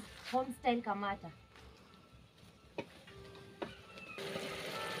 This is home style kamata.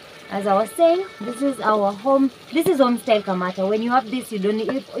 As I was saying, this is our home. This is home style kamata. When you have this, you don't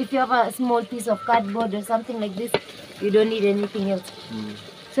need. If you have a small piece of cardboard or something like this, you don't need anything else.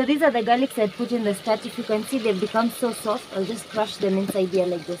 So these are the garlics I put in the start. If you can see, they've become so soft. I'll just crush them inside here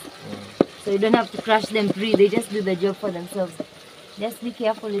like this. So you don't have to crush them free. They just do the job for themselves. Just be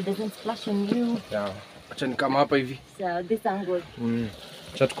careful it doesn't splash on you. Yeah. Acha nikama hapa hivi. So this angle.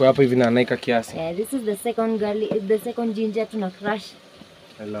 Acha tuko hapa hivi na AANIQA kiasi. Yeah, this is the second garlic, the second ginger to crush.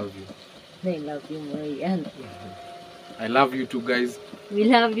 I love you. I love you, Marianne. I love you too, guys. We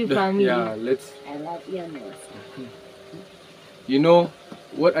love you, family. Yeah, let's. I love you, You know,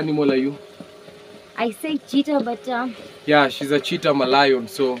 what animal are you? I say cheetah, but yeah, she's a cheetah, I'm a lion,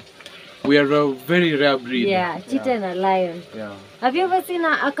 so we are a very rare breed. Yeah, cheetah and a lion. Yeah. Have you ever seen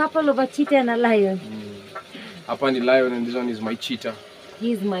a couple of a cheetah and a lion? Upon the lion, and this one is my cheetah.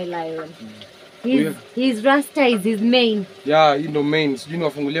 He's my lion. His rasta is his mane. Yeah, you know manes. You know,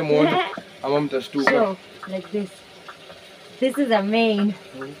 fungulia muone ama mtashtuka. So, like this. This is a mane.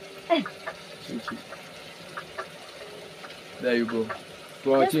 There you go.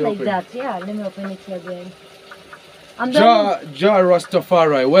 Just like that, yeah. Let me open it here again. Ja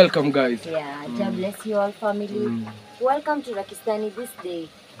Rastafari, welcome guys. Yeah, God bless you all, family. Welcome to Rakistani this day.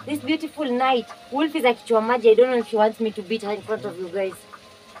 This beautiful night. Wolf is akichua maji. I don't know if she wants me to beat her in front of you guys.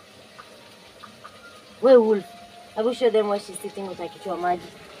 Where Wolf? I will show them where she's sitting with akichua maji.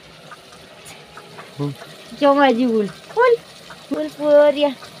 Kichua maji, Wolf. Wolf,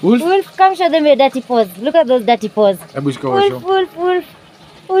 warrior. Wolf, come show them your dirty paws. Look at those dirty paws. Wolf,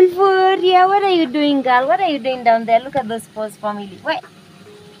 warrior. What are you doing, girl? What are you doing down there? Look at those paws, family. Wait.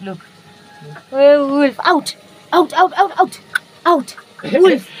 Look. Where Wolf? Out. Out.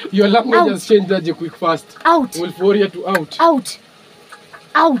 Wolf. Your language has changed that quick fast. Out. Wolf warrior to out.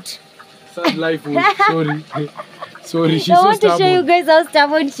 Out. Sad life, Wolf. Sorry, she's so stubborn. I want to show you guys how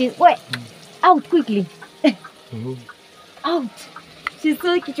stubborn she is. Wait. Out quickly. Out. She's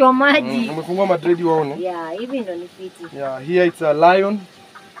so kichwa maji. Umefungua madredi waone. Yeah, even ndo nifiti. Yeah, here it's a lion.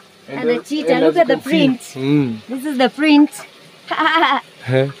 And a cheetah. Look at the print. This is the print.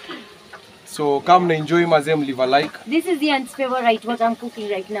 So come na enjoy mazem, leave a like. This is Ian's favorite, what I'm cooking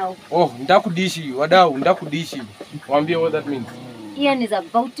right now. Oh, ndakudishi, wadau, ndakudishi. Waambie what that means. Ian is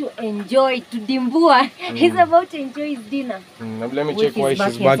about to enjoy, to dimbua. He's about to enjoy his dinner. Let me check why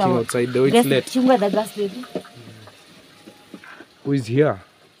she's barking outside though. It's late. Chunga the gas, baby. Who is here?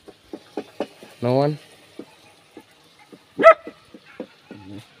 No one?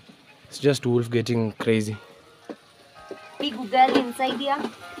 It's just Wolf getting crazy. Big ugali inside here.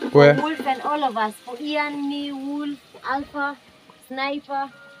 Where? For Wolf and all of us. For Ian, me, Wolf, Alpha,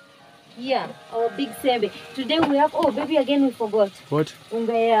 Sniper. Yeah, our big sembe. Today we have, oh baby, again we forgot. What?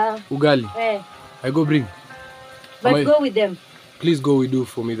 Ungaya. Ugali. I go bring. But go with them. Please go, we do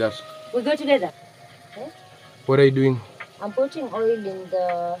for me that. We go together. What are you doing? I'm putting oil in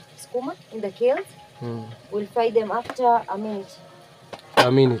the skuma, in the kales. We'll fry them after a minute.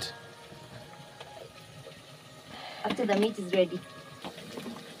 A minute. After the meat is ready.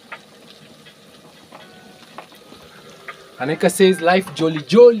 AANIQA says life jolly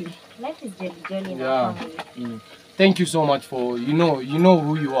jolly. Life is jolly jolly in our family. Thank you so much for, you know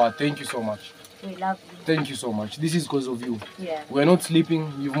who you are. Thank you so much. We love you. Thank you so much. This is because of you. Yeah. We're not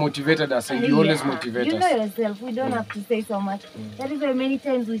sleeping. You've motivated us and you always motivate us. You know yourself. We don't have to say so much. That is why many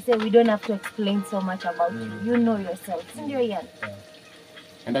times we say we don't have to explain so much about you. You know yourself.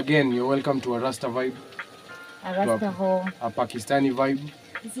 And again, you're welcome to a Rasta vibe. A Rasta home. A Pakistani vibe.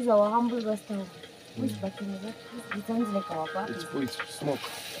 This is our humble Rasta home. Which button is it? It sounds like our party. It's smoke.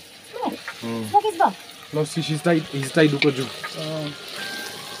 Smoke? Smoke is back? No, see, he's tied uko juu.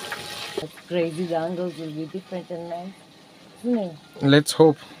 That's crazy. The angles will be different and nice. Isn't it? Let's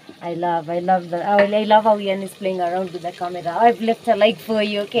hope. I love that. I love how Ian is playing around with the camera. I've left a like for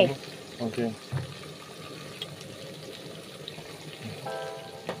you, okay? Okay.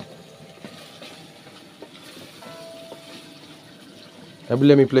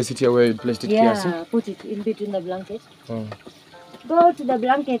 Let me place it here where you placed it here. Yeah, put it in between the blanket. Go to the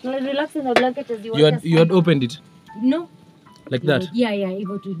blanket. Relax in the blanket as you want. You had opened it? No. Like that? Yeah,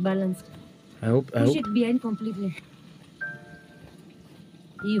 even to balance. I hope. Push it behind completely.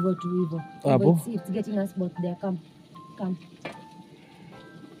 Evo to Evo. It's getting us both there. Come.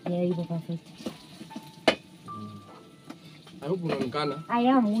 Yeah, Evo, perfect. I hope unaonekana. I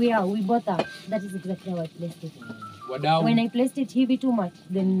am. We both are. That is exactly how I placed it. Wadau. When I placed it heavy too much,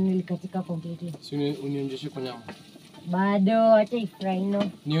 then nilikatika completely. So unionjeshe kwa nyama. Bado, acha ifry,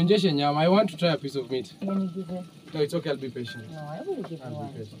 no. Nionjeshe nyama. I want to try a piece of meat. Let me give it. No, it's okay. I'll be patient. No, I will give I'll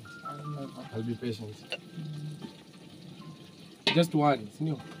one. be patient. I'll be patient. Just one,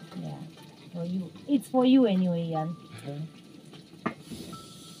 no? Yeah, for you. It's for you anyway, Ian.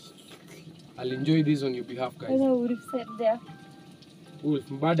 I'll enjoy this on your behalf, guys. I would have said there. Wolf,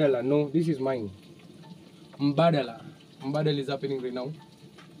 Mbadala, no, this is mine. Mbadala. Mbadala is happening right now.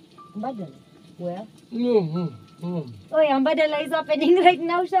 Mbadala? Where? No. Oh yeah, Mbadala is happening right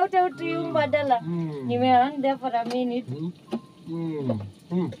now. Shout out to you, Mbadala. You may run there for a minute. No?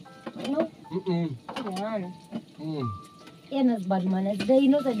 Ian has bad manners. He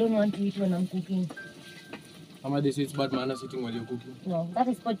knows I don't want to eat when I'm cooking. They say it's bad manners eating while you're cooking. No, that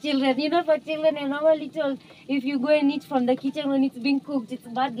is for children. You know, for children, you're normally told if you go and eat from the kitchen when it's being cooked, it's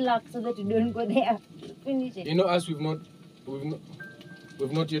bad luck, so that you don't go there. Finish it. You know, us we've not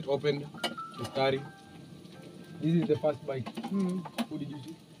yet opened the curry. This is the first bite. Who did you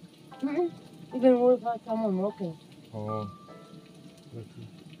see? Even Wolf has someone walking. Oh.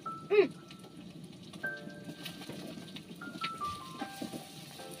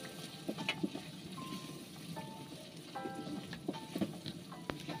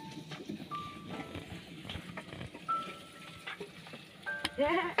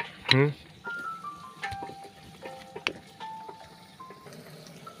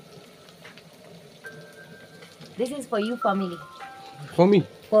 This is for you, family. For me?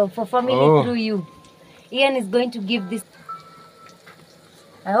 For family through you. Ian is going to give this.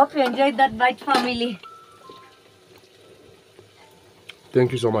 I hope you enjoyed that bite, family.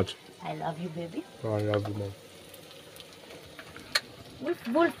 Thank you so much. I love you, baby. Oh, I love you, Mom.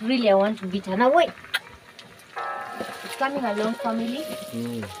 Wolf, really, I want to beat her. Now, wait. It's coming along, family.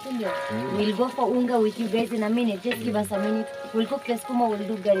 We'll go for unga with you guys in a minute. Just give us a minute. We'll cook the skuma, we'll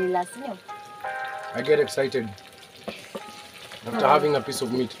do gari last. You know? I get excited after having a piece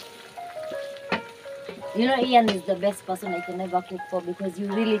of meat. You know, Ian is the best person I can ever cook for because you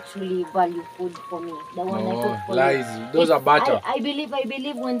really truly value food for me. The one I cook for lies. you. Those are butter. I believe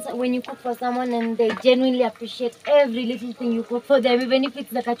when you cook for someone and they genuinely appreciate every little thing you cook for them, even if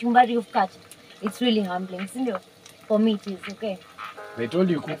it's the kachumbari you've cut, it's really humbling. So, for me it is, okay? They told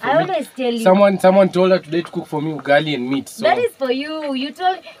you cook for I me. always tell you. Someone told her today to cook for me ugali and meat. So. That is for you. You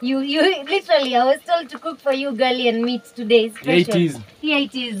literally, I was told to cook for you ugali and meat today. Here it is. Here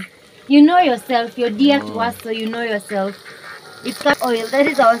it is. You know yourself. You're dear to us, so you know yourself. It's cut oil. That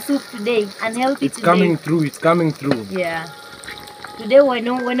is our soup today. Unhealthy it's today. Coming through. It's coming through. Yeah. Today we're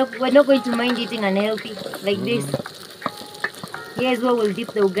not going to mind eating unhealthy like this. Here's where we'll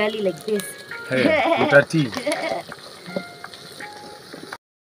dip the ugali like this. Hey, utati.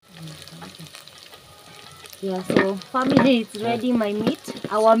 Yeah, so family, it's ready. My meat,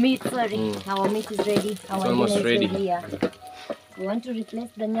 our meat, sorry, our meat is ready. Our almost dinner is ready. ready. Yeah. We want to replace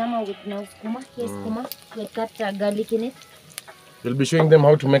the nyama with now skuma. Here's skuma. We cut garlic in it. We'll be showing them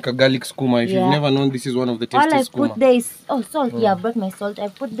how to make a garlic skuma. If you've Yeah. never known, this is one of the All I tastiest put skuma. there is salt. Yeah, I brought my salt. I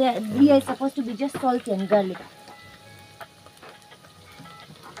put there. Here is supposed to be just salt and garlic.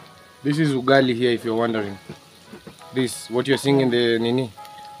 This is ugali here, if you're wondering. This, what you're seeing in the nini,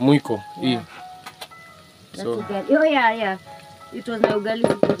 muiko. Yeah. That's So, ugali. Oh yeah. It was my ugali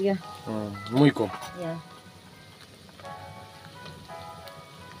sufuria. muiko. Yeah.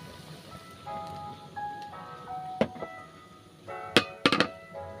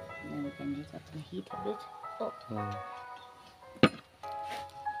 Then we can just up the heat a bit. Oh.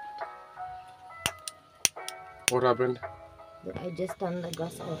 What happened? I just turned the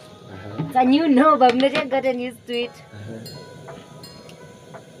gas off. It's a new knob. I've not yet gotten used to it.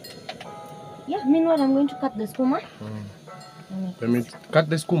 Yeah, meanwhile, I'm going to cut the skuma. Let me cut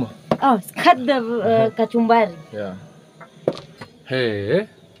the skuma. Oh, cut the kachumbari. Yeah. Hey,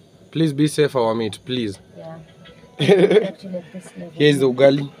 please be safe, our meat, please. Yeah. Actually, at this level. Here's the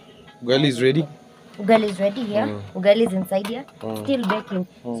ugali. Ugali is ready. Ugali is ready here. Ugali is inside here. Still baking.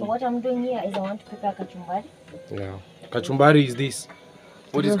 So what I'm doing here is I want to prepare kachumbari. Yeah. Kachumbari is this.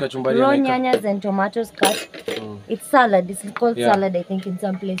 What is kachumbari? Raw AANIQA? nyanyas and tomatoes cut. It's salad. This is called salad, I think, in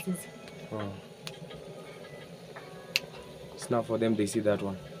some places. It's not for them, they see that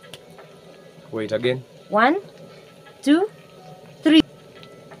one. Wait, again. 1, 2, 3.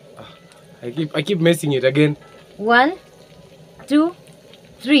 I keep messing it again. 1, 2,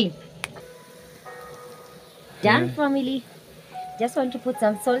 3. Done, family. Just want to put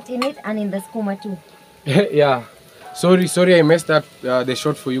some salt in it and in the skuma too. Yeah. Sorry, I messed up the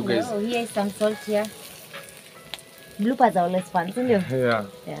shot for you guys. Oh, here is some salt here. Bloopers are always fun, isn't it? Yeah.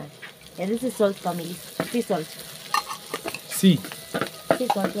 Yeah, this is salt, family. Sea salt. See. Sea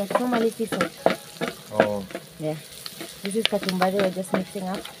salt, yes, normally sea salt. Oh. Yeah. This is kachumbari we're just mixing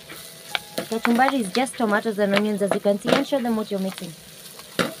up. Kachumbari is just tomatoes and onions, as you can see, and show them what you're mixing.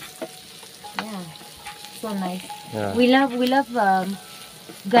 Yeah, so nice. Yeah. We love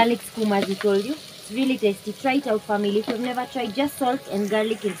garlic skuma, as we told you. It's really tasty. Try it out, family. If you've never tried, just salt and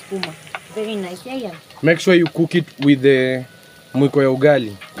garlic in skuma. Very nice. Yeah. Make sure you cook it with the mwiko ya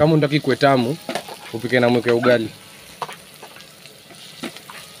ugali. Kama unataka ikwe tamu, upike na mwiko ya ugali.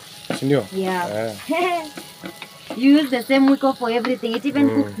 Sindio? Yeah. You use the same mwiko for everything. It even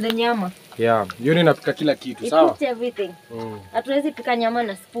cooks the nyama. Yeah. Yoni inapika kila kitu, It sawa? cooks everything. Hatuwezi pika nyama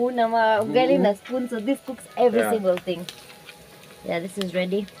na spoon ama ugali na spoon, so this cooks every single thing. Yeah, this is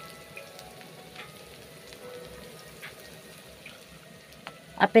ready.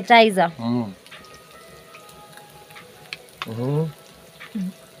 Appetizer.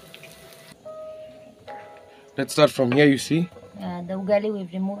 Let's start from here, you see. The ugali,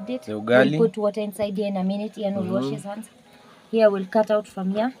 we've removed it. The ugali. We'll put water inside here in a minute and we'll wash his hands. Here we'll cut out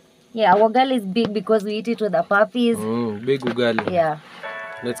from here. Yeah, our ugali is big because we eat it with the puppies. Big ugali. Yeah.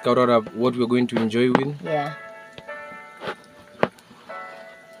 Let's cut out what we're going to enjoy with. Yeah.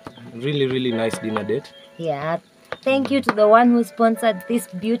 Really nice dinner date. Yeah. Thank you to the one who sponsored this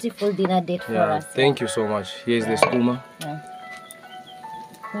beautiful dinner date for us. Thank you so much. Here's the skuma. Yeah.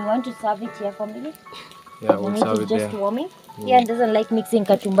 We want to serve it here, family. Yeah, we'll serve The it meat is just there. warming. Yeah, doesn't like mixing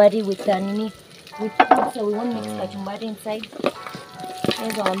kachumbari with nini, with food, so we won't mix kachumbari inside.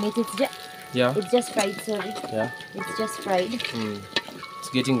 Here's our meat. It's just fried. Sorry. Yeah. It's just fried. It's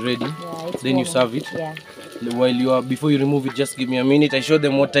getting ready. Yeah. It's Then you warming. serve it. Yeah. While before you remove it, just give me a minute. I show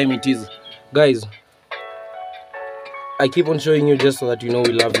them what time it is, guys. I keep on showing you just so that you know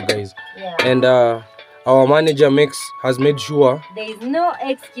we love you guys. Yeah. And our manager has made sure There is no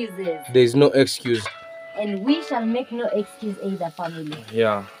excuses. there is no excuse. And we shall make no excuse either, family.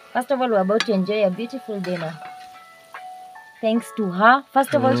 Yeah. First of all, we're about to enjoy a beautiful dinner. Thanks to her.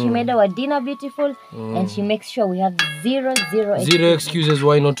 First of all, she made our dinner beautiful, and she makes sure we have zero excuses. Zero excuses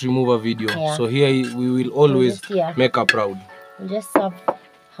why not remove a video. Yeah. So here we will always make her proud. We'll just serve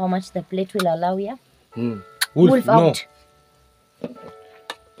how much the plate will allow here. Wolf, no. Out.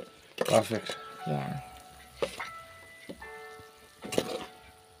 Perfect. Yeah.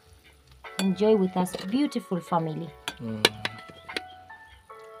 Enjoy with us, beautiful family.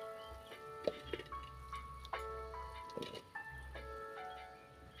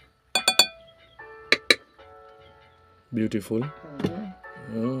 Beautiful.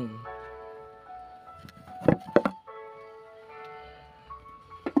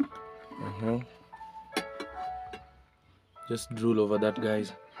 Just drool over that,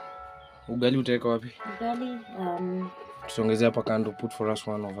 guys. Ugali utaweka wapi? Ugali, Tusongezea hapa kando, put for us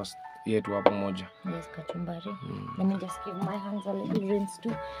one of us yetu hapo moja. yes, kachumbari. Let me just give my hands a little rinse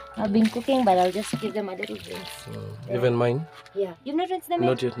too. I've been cooking, but I'll just give them a little rinse. Even mine? Yeah. You've not rinsed them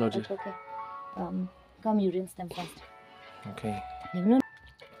Not yet? yet, not yet. Okay. Come, you rinse them first. Okay. You've not.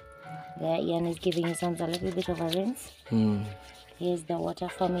 There, Ian is giving his hands a little bit of a rinse. Here's the water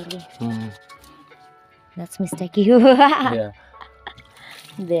family. That's Mr. Kihu. Yeah.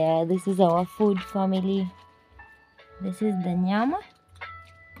 There, this is our food family. This is the nyama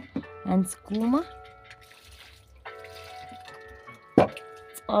and skuma.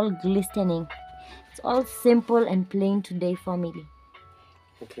 It's all glistening. It's all simple and plain today, family.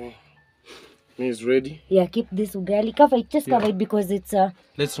 Okay. Me is ready. Yeah, keep this ugali. Cover it. Just cover it because it's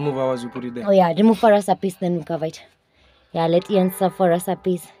Let's remove ours. You put it there. Oh yeah, remove for us a piece, then we cover it. Yeah, let Ian serve for us a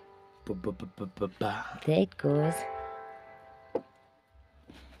piece. There it goes.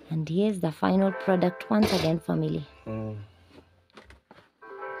 And here's the final product once again, family.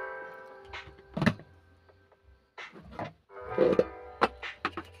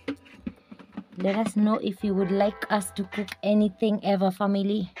 Let us know if you would like us to cook anything ever,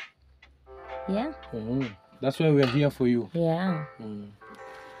 family. Yeah? That's why we're here for you. Yeah.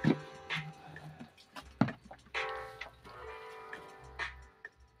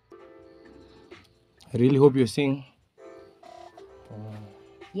 I really hope you're seeing.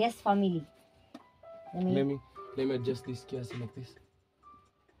 Yes, family. Let me adjust this kiasi like this.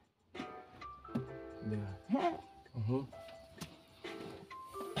 There.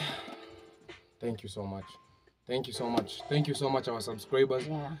 Thank you so much. Thank you so much. Thank you so much, our subscribers.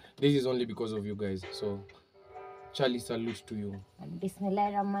 Yeah. This is only because of you guys. So, Charlie, salute to you. And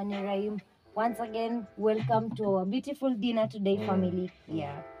Bismillahirrahmanirrahim. Once again, welcome to our beautiful dinner today, family.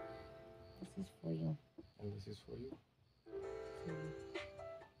 Yeah. This is for you. And this is for you.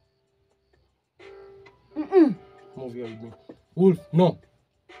 Move here with me. Wolf, no.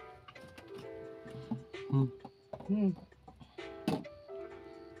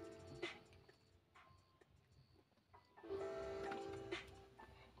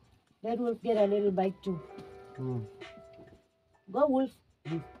 Let Wolf get a little bite too. Go, Wolf.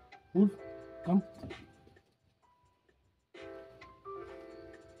 Wolf, come.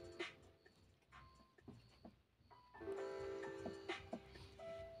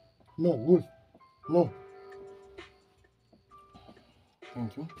 No, Wolf. No.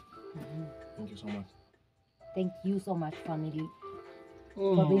 Thank you. Thank you so much. Thank you so much, family,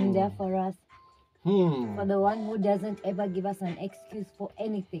 for being there for us. For the one who doesn't ever give us an excuse for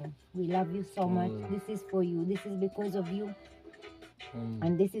anything. We love you so much. This is for you. This is because of you.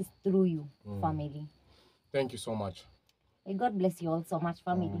 And this is through you, family. Thank you so much. May God bless you all so much,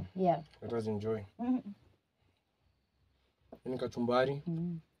 family. Yeah. Let us enjoy. Ini kachumbari.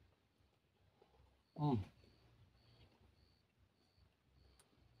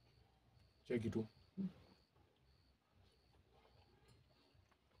 Check it too.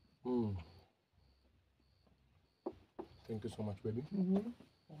 Thank you so much, baby.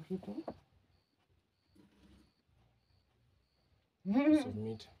 Thank you too. Piece of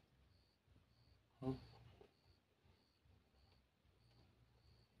meat.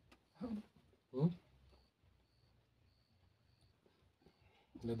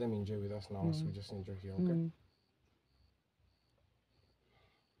 Let them enjoy with us now, as we just enjoy here, okay?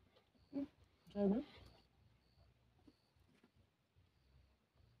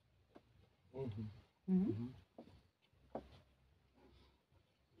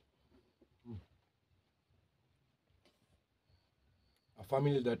 A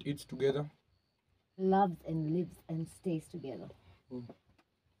family that eats together, loves and lives and stays together. I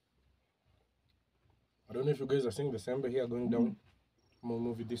don't know if you guys are seeing the samba here going down. I'm gonna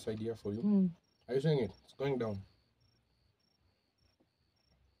move it this idea for you. Are you seeing it? It's going down.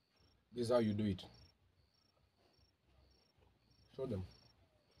 This is how you do it. Show them.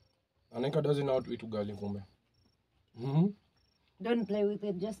 AANIQA doesn't know how to eat ugali kumbe. Don't play with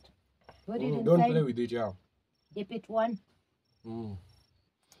it, just put it inside. Don't play with it, yeah. Dip it one.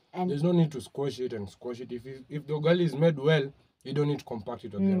 And there's no need to squash it and squash it. If the ugali is made well, you don't need to compact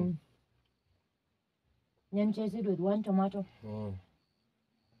it again. Then chase it with one tomato.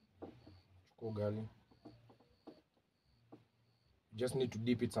 Ugali. Just need to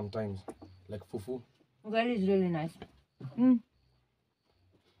dip it sometimes, like fufu. Ugali is really nice.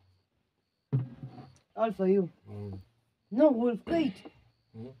 All for you. No, Wolf, wait.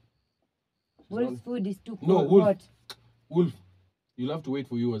 Wolf's food is too cold. No, Wolf. Hot. Wolf, you'll have to wait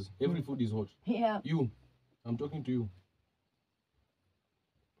for yours. Every food is hot. Yeah. You, I'm talking to you.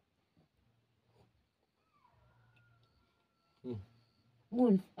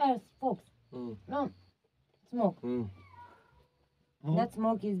 Wolf. Folks. No. Smoke. That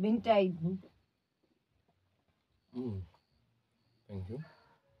smoke is being tied. Thank you.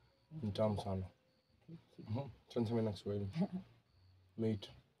 Mtamu sana. Tunasema na Kiswahili. Mate.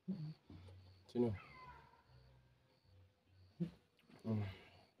 Sino.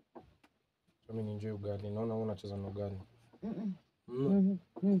 Mimi ni enjoy ugali. Naona unacheza na ugali.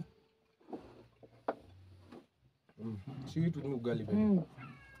 See it with me ugali, baby.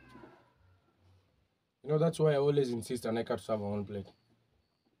 You know, that's why I always insist on AANIQA to serve our own plate.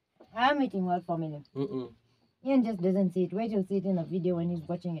 I'm eating well, family. Ian just doesn't see it. Wait till see it in a video when he's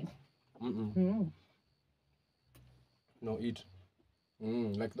watching it. No, eat.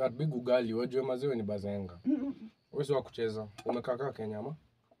 Like that big ugali, wajua maziwa ni bazenga. Wewe si wa kucheza. Umekaa Kenya ama?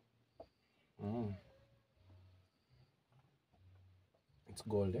 It's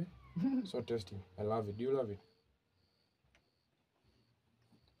gold, eh? So tasty. I love it. Do you love it?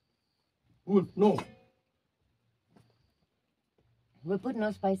 No. We put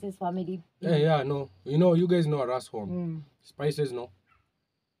no spices, family. Yeah, no. You know, you guys know us home. Spices, no.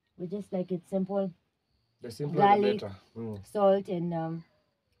 We just like it simple. The simpler garlic, the better. Salt, and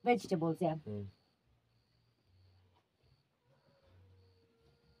vegetables, yeah.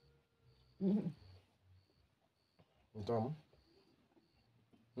 Mtamu?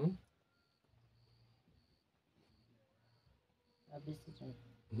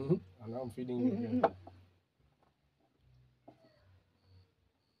 And I'm feeding you again.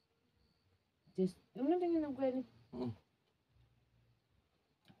 Just, I'm not thinking of gravy.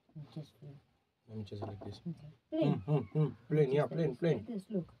 Just let me just like this. Okay. Plain. Plain, yeah, plain. Like this,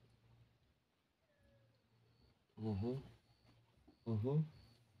 look.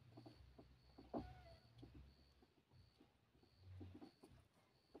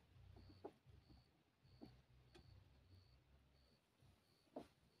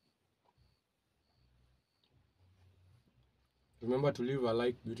 Remember to live a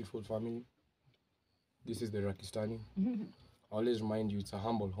light, beautiful family. This is the Rakistani. I always remind you, it's a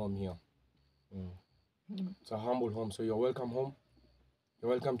humble home here. It's a humble home, so you're welcome home.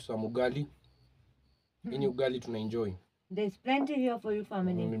 You're welcome to some ugali. In ugali tuna enjoy. There's plenty here for you,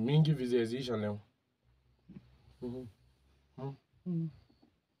 family. Mingi viziazisha leo.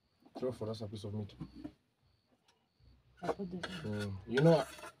 Throw for us a piece of meat. I'll put this in. You know,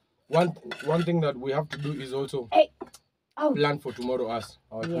 one thing that we have to do is also plan for tomorrow.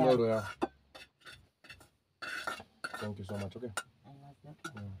 Tomorrow, yeah. Thank you so much. Okay.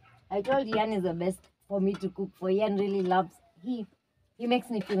 I told Ian is the best for me to cook for. Ian really loves. He makes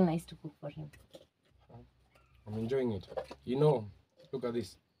me feel nice to cook for him. I'm enjoying it. You know, look at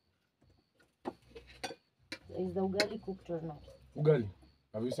this. Is the ugali cooked or not? Ugali.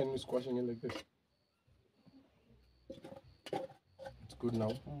 Have you seen me squashing it like this? It's good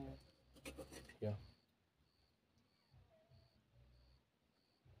now. Yeah.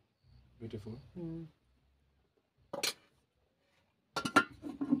 Beautiful.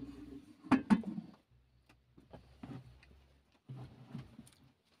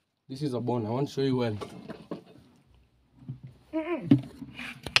 This is a bone. I want to show you well.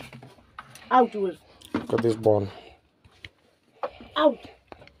 Out, Wolf. Look at this bone. Out.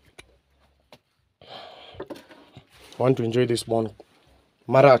 I want to enjoy this bone.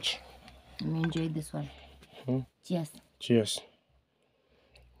 Marach. Let me enjoy this one. Cheers. Cheers.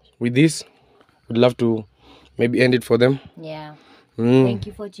 With this, we'd love to maybe end it for them. Yeah. Thank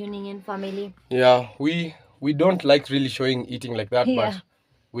you for tuning in, family. Yeah, we don't like really showing eating like that, but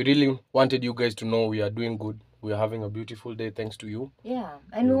we really wanted you guys to know we are doing good. We are having a beautiful day thanks to you. Yeah,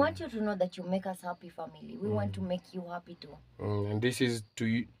 and we want you to know that you make us happy, family. We want to make you happy too. And this is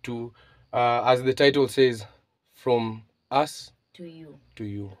to as the title says, from us to you. To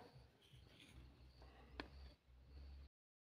you.